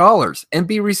 $4 and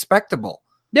be respectable.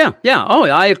 Yeah. Oh,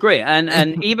 I agree.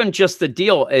 And even just the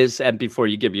deal is, and before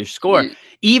you give your score,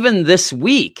 even this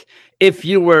week, if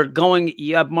you were going,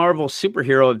 you have Marvel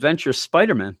Superhero Adventure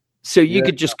Spider-Man. So you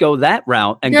could just go that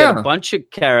route and get a bunch of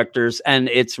characters, and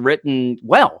it's written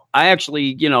well. I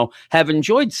actually, have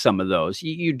enjoyed some of those.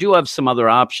 You do have some other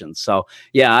options. So,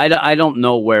 I don't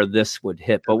know where this would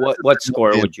hit, but what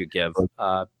score would you give,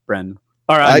 Brendan?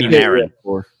 Or Aaron?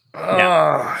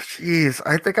 Oh, jeez.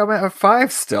 I think I'm at a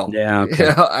 5 still. Yeah. Okay.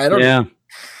 I don't know.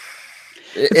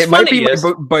 It might be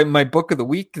my book of the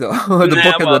week, though. Book of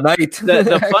the night.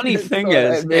 The funny thing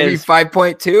is, maybe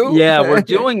 5.2. Yeah, we're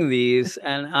doing these,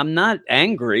 and I'm not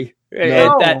angry.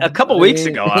 A couple weeks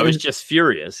ago, I was just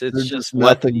furious. It's just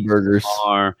nothing burgers.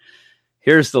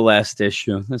 Here's the last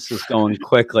issue. This is going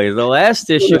quickly. The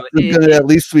last issue, at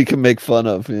least we can make fun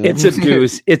of. It's a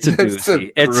doozy. It's a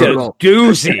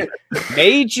doozy.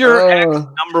 Major X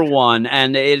 #1,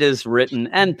 and it is written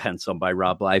and penciled by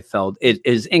Rob Liefeld. It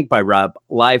is inked by Rob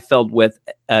Liefeld with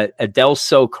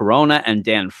Adelso Corona and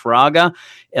Dan Fraga.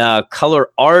 Color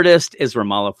artist is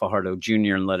Ramala Fajardo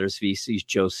Jr. and letters VC's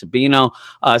Joe Sabino.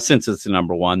 Since it's the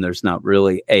 #1, there's not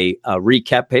really a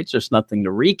recap page. There's nothing to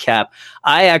recap.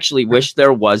 I actually wish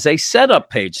there was a setup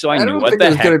page, so I knew what the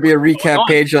heck. There's going to be a recap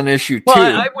page on issue 2.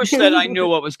 Well, I wish that I knew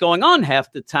what was going on half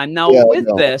the time. Now, with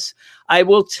this, I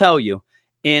will tell you,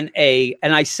 and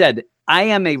I said I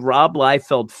am a Rob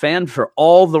Liefeld fan for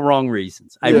all the wrong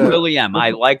reasons. I really am.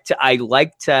 I like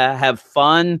to have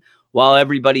fun while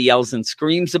everybody yells and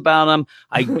screams about him.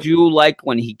 I do like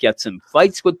when he gets in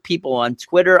fights with people on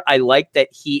Twitter. I like that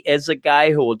he is a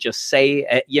guy who will just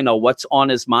say, what's on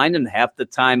his mind. And half the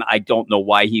time, I don't know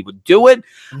why he would do it.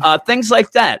 Things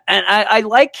like that. And I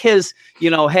like his,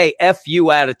 hey, F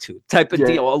you attitude type of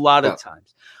deal a lot of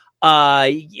times.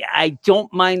 I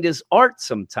don't mind his art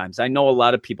sometimes. I know a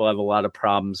lot of people have a lot of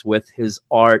problems with his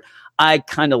art. I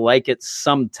kind of like it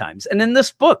sometimes. And in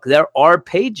this book, there are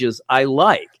pages I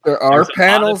like. There are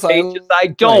panels pages I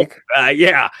don't.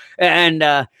 Like. And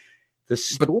the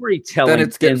storytelling. Then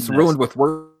it gets ruined with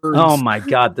words. Oh my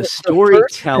God, the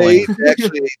storytelling.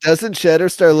 Actually, doesn't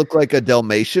Shatterstar look like a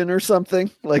Dalmatian or something?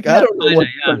 Like I don't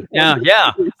know.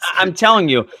 Yeah. I'm telling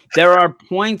you, there are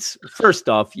points. First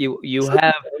off, you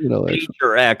have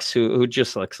Major X who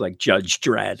just looks like Judge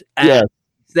Dredd. Yeah.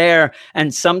 There,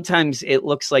 and sometimes it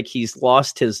looks like he's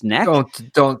lost his neck.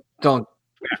 Don't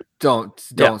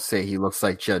say he looks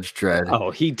like Judge Dredd.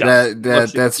 Oh, he does.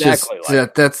 That's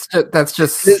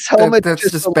just his helmet. That's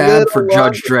just bad for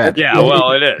Judge Dredd. Yeah,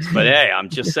 well, it is. But hey, I'm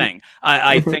just saying.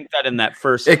 I think that in that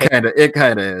first, it kind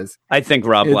of is. I think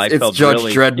Rob Liefeld it's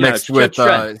Judge Dredd mixed with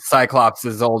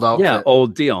Cyclops' old outfit. Yeah,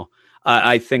 old deal.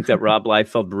 I think that Rob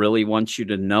Liefeld really wants you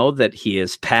to know that he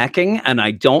is packing, and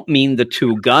I don't mean the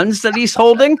two guns that he's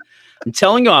holding. I'm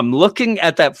telling you, I'm looking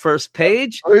at that first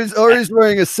page. Or he's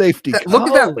wearing a safety. Look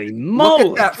at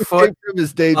that foot from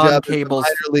his day job as a minor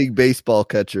league baseball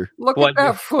catcher. Look at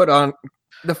that foot on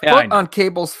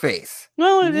Cable's face.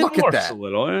 Well, it works a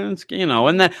little. It's,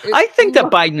 I think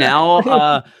that by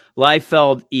now,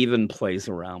 Liefeld even plays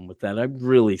around with that. I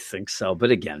really think so.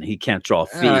 But again, he can't draw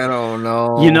feet. I don't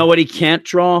know. You know what he can't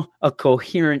draw? A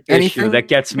coherent issue that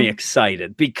gets me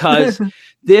excited, because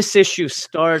this issue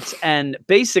starts, and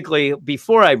basically,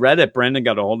 before I read it, Brandon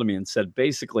got a hold of me and said,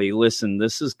 basically, listen,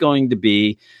 this is going to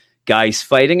be guys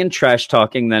fighting and trash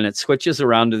talking, then it switches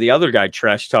around to the other guy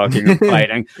trash talking and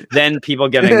fighting, then people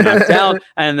getting knocked out,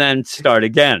 and then start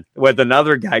again with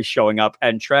another guy showing up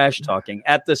and trash talking.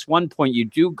 At this one point, you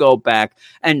do go back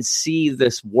and see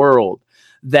this world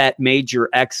that Major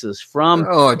X is from.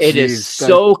 It is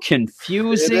so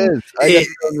confusing. It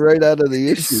is. Right out of the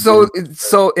issue.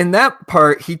 So in that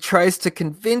part, he tries to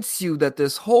convince you that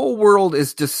this whole world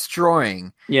is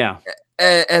destroying. Yeah.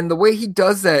 And the way he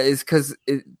does that is because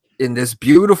in this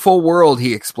beautiful world,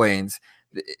 he explains,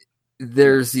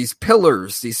 there's these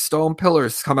pillars, these stone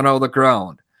pillars coming out of the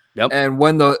ground. Yep. And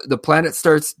when the planet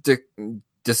starts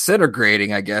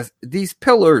disintegrating, I guess, these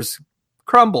pillars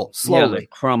crumble slowly. Yeah, they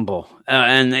crumble.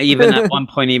 And even at one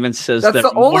point even says that's that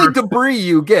the only debris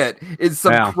you get is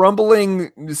some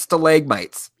crumbling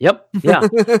stalagmites. Yep. Yeah.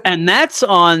 And that's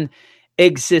on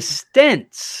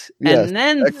existence. Yes, and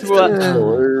then it's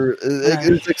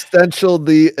existential,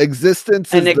 the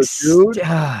existence is the dude.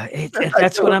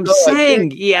 That's what I'm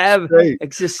saying. You have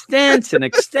existence and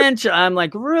extension. I'm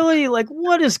like, really? Like,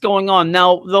 what is going on?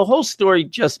 Now, the whole story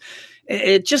just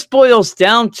boils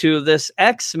down to this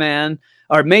X-Man,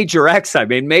 or Major X.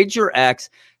 Major X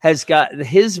has got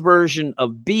his version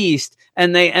of Beast,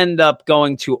 and they end up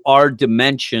going to our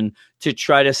dimension to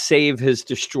try to save his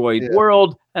destroyed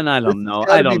world. And I don't know.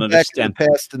 I don't understand.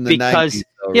 Past in the 90s,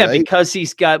 though, right? Because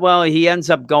he ends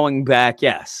up going back,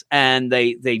 yes. And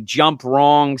they jump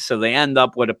wrong, so they end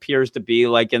up what appears to be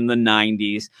like in the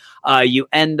 90s. You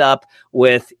end up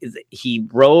with, he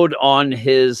rode on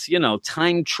his,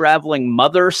 time-traveling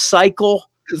mother cycle.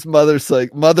 His mother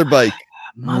bike.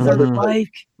 Mother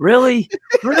bike? Really?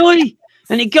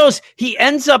 And he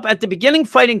ends up at the beginning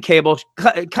fighting Cable,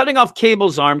 cutting off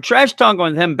Cable's arm, trash talking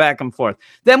with him back and forth.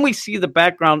 Then we see the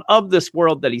background of this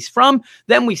world that he's from.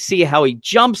 Then we see how he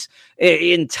jumps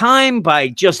in time by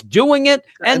just doing it,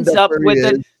 ends up with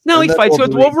it. Now he fights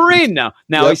with Wolverine. Now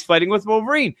he's fighting with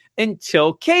Wolverine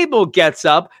until Cable gets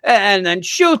up and then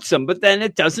shoots him, but then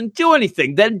it doesn't do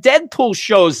anything. Then Deadpool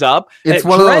shows up. It's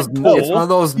one of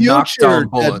those knockdown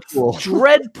bullets.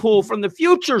 Dreadpool from the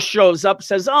future shows up,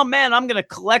 says, "Oh man, I'm going to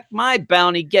collect my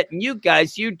bounty, getting you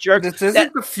guys, you jerks." This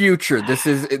isn't the future. This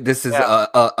is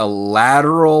a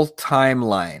lateral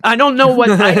timeline. I don't know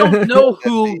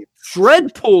who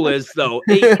Dreadpool is though.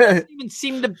 He doesn't even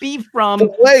seem to be from.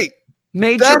 Wait.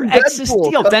 Major X's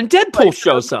deal. Then Deadpool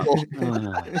shows up.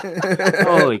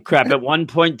 Holy crap. At one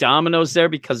point, Domino's there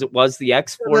because it was the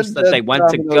X-Force that they went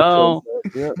to go.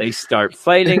 They start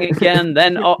fighting again.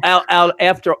 Then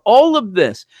after all of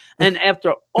this, and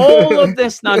after all of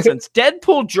this nonsense,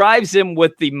 Deadpool drives him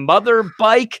with the mother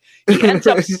bike. He ends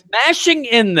up smashing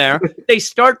in there. They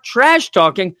start trash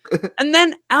talking. And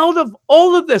then out of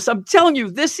all of this, I'm telling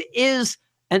you, this is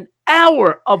an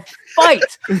hour of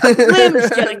fight. Limbs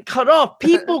getting cut off.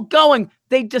 People going.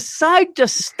 They decide to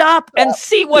stop and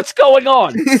see what's going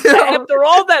on. After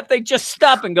all that, they just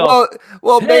stop and go.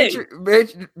 Well, hey.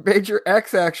 Major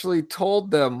X actually told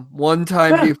them one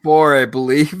time before, I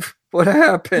believe, what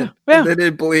happened. And they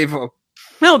didn't believe him.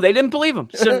 No, they didn't believe him.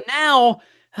 So now...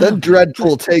 Then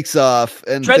Dreadpool takes off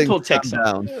and Dreadpool takes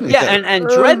down. Yeah, and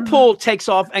Dreadpool takes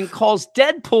off and calls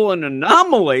Deadpool an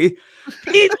anomaly.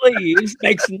 He leaves,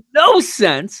 makes no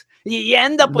sense. You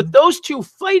end up with those two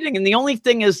fighting, and the only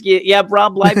thing is you have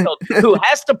Rob Liefeld, who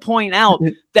has to point out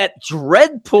that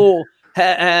Dreadpool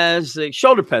has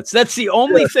shoulder pads. That's the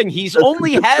only thing. He's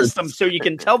only has them so you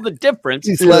can tell the difference.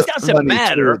 It doesn't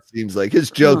matter. It seems like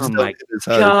his jokes don't hit his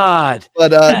heart. God. But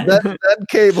then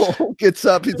Cable gets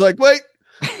up. He's like, wait.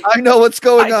 I know what's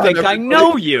going on. I think I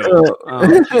know you.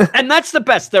 And that's the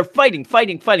best. They're fighting.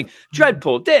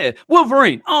 Dreadpool, there,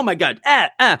 Wolverine. Oh my God.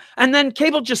 And then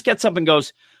Cable just gets up and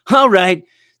goes, all right,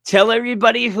 tell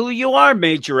everybody who you are,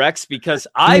 Major X, because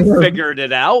I figured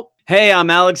it out. Hey,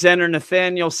 I'm Alexander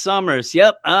Nathaniel Summers.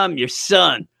 Yep, I'm your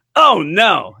son. Oh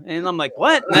no. And I'm like,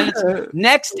 what? And then it's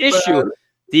next issue.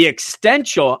 The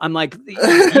extension. I'm like,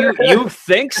 you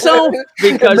think so?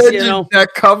 Because that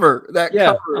cover,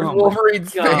 oh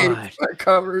Wolverine's face, that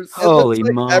covers. Holy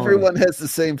moly! Everyone has the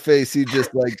same face. He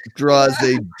just draws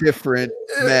a different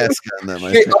mask on them.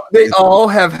 They all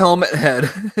have helmet head.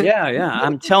 Yeah.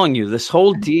 I'm telling you, this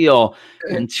whole deal.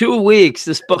 In 2 weeks,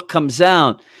 this book comes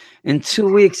out. In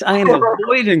 2 weeks, I am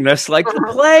avoiding this like the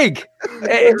plague.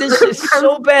 This is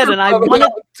so bad, and I want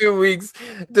to. 2 weeks.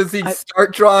 Does he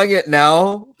start drawing it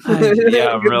now?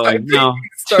 Yeah, really. No,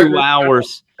 2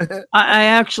 hours. I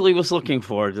actually was looking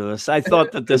forward to this. I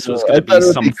thought that this was going to be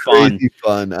some fun.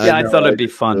 Yeah, I thought it'd be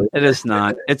fun. It is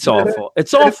not. It's awful.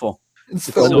 It's awful. It's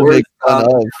the worst one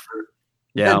ever.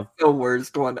 Yeah, it's the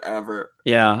worst one ever.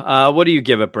 Yeah. What do you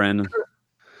give it, Brandon?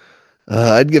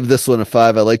 I'd give this one a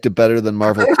 5. I liked it better than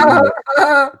Marvel.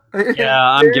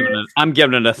 Yeah, I'm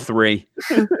giving it a 3.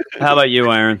 How about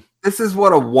you, Aaron? This is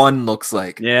what a 1 looks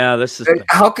like. Yeah, this is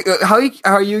how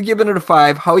are you giving it a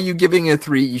 5? How are you giving it a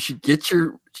 3? You should get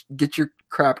your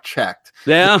crap checked.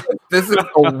 Yeah, this is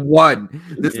a 1.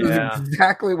 This is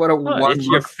exactly what a 1. It's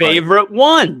your favorite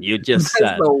one. You just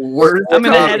said. The worst. I'm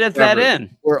going to edit that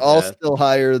in. We're all still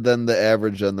higher than the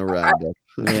average on the roundup.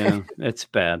 Yeah, it's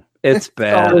bad. It's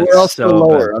bad. We're all so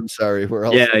lower. bad. I'm sorry. We're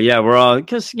all we're all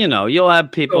because you'll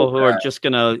have people who are just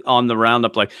gonna on the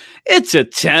roundup like it's a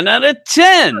 10 out of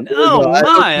 10. Oh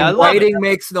my! I love writing it.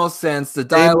 Makes no sense. The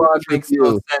dialogue makes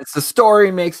no sense. The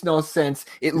story makes no sense.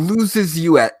 It loses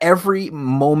you at every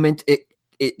moment it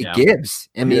gives.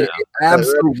 I mean, it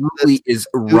absolutely is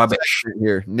rubbish.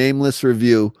 Here, nameless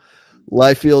review.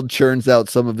 Liefeld churns out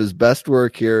some of his best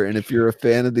work here, and if you're a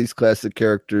fan of these classic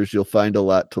characters, you'll find a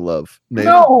lot to love.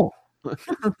 No.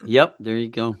 Yep, there you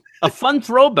go. A fun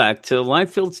throwback to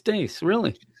Liefeld's days,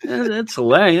 really. It's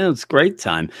hilarious. It's a great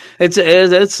time.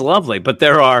 It's lovely, but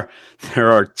there are 2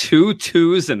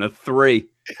 2s and a 3.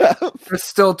 They're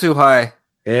still too high.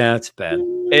 Yeah, it's bad.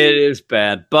 It is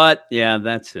bad, but yeah,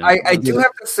 that's it. I do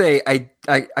have to say,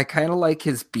 I kind of like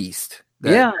his beast.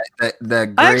 I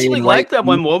actually like that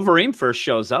when Wolverine first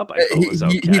shows up. I thought it was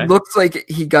okay. He looks like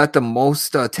he got the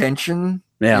most attention.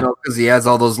 Yeah, because he has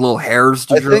all those little hairs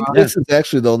to draw. I think this is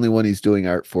actually the only one he's doing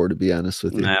art for, to be honest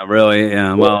with you. Yeah, really.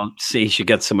 Yeah. Well, see, he should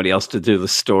get somebody else to do the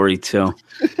story too.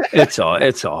 It's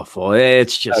awful.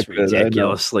 It's just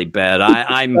ridiculously bad.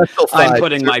 I'm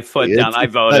putting my foot down. I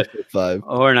voted. 5.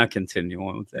 Oh, we're not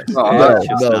continuing with this.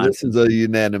 This is a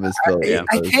unanimous vote.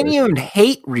 I can't even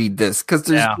hate read this because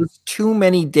there's just too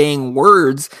many dang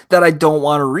words that I don't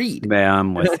want to read. Yeah,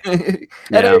 I'm with you.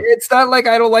 And it's not like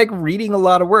I don't like reading a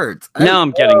lot of words. No,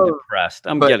 I'm getting depressed.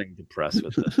 Getting depressed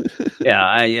with this. Yeah,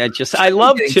 I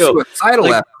love to.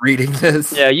 Suicidal after reading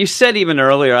this. Yeah, you said even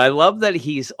earlier. I love that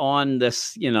he's on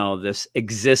this, this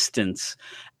existence,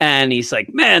 and he's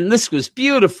like, "Man, this was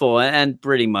beautiful," and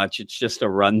pretty much it's just a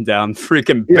rundown,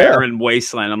 freaking barren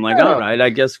wasteland. I'm like, all right, I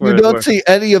guess you don't see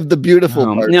any of the beautiful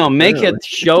parts. Make it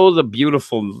show the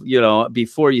beautiful,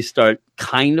 before you start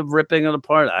kind of ripping it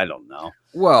apart. I don't know.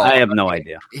 Well, I have no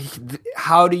idea.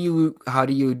 How do you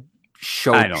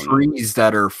show trees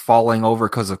that are falling over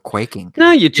because of quaking.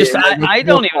 No, you just I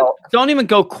don't even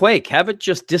go quake. Have it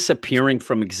just disappearing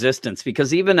from existence,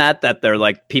 because even at that, they're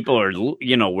like, people are,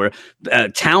 where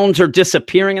towns are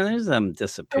disappearing, and there's them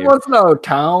disappearing. There was no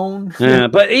town. Yeah,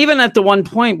 but even at the one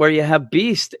point where you have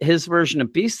Beast, his version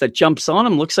of Beast that jumps on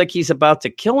him, looks like he's about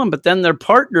to kill him, but then they're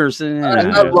partners. I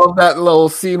love that little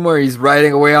scene where he's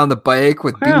riding away on the bike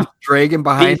with Beast dragging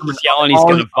behind him, yelling he's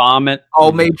going to vomit.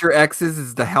 All major X's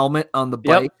is the helmet on the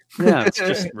bike. Yeah, it's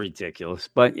just ridiculous.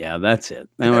 But yeah, that's it.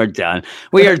 And we're done.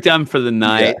 We are done for the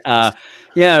night.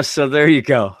 So there you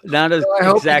go. Not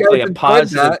exactly a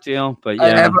positive deal, but yeah. I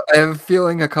have a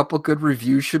feeling a couple good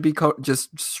reviews should be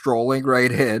just strolling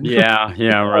right in. Yeah,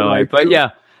 really. But yeah,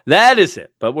 that is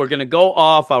it. But we're going to go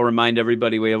off. I'll remind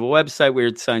everybody we have a website,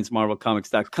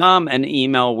 WeirdScienceMarvelComics.com, an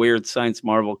email,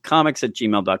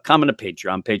 WeirdScienceMarvelComics@gmail.com, and a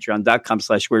Patreon,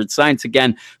 patreon.com/WeirdScience.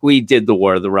 Again, we did the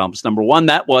War of the Realms #1.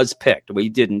 That was picked. We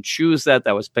didn't choose that.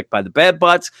 That was picked by the Bad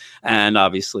Butts, and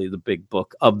obviously the big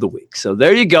book of the week. So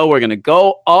there you go. We're going to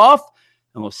go off,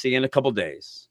 and we'll see you in a couple days.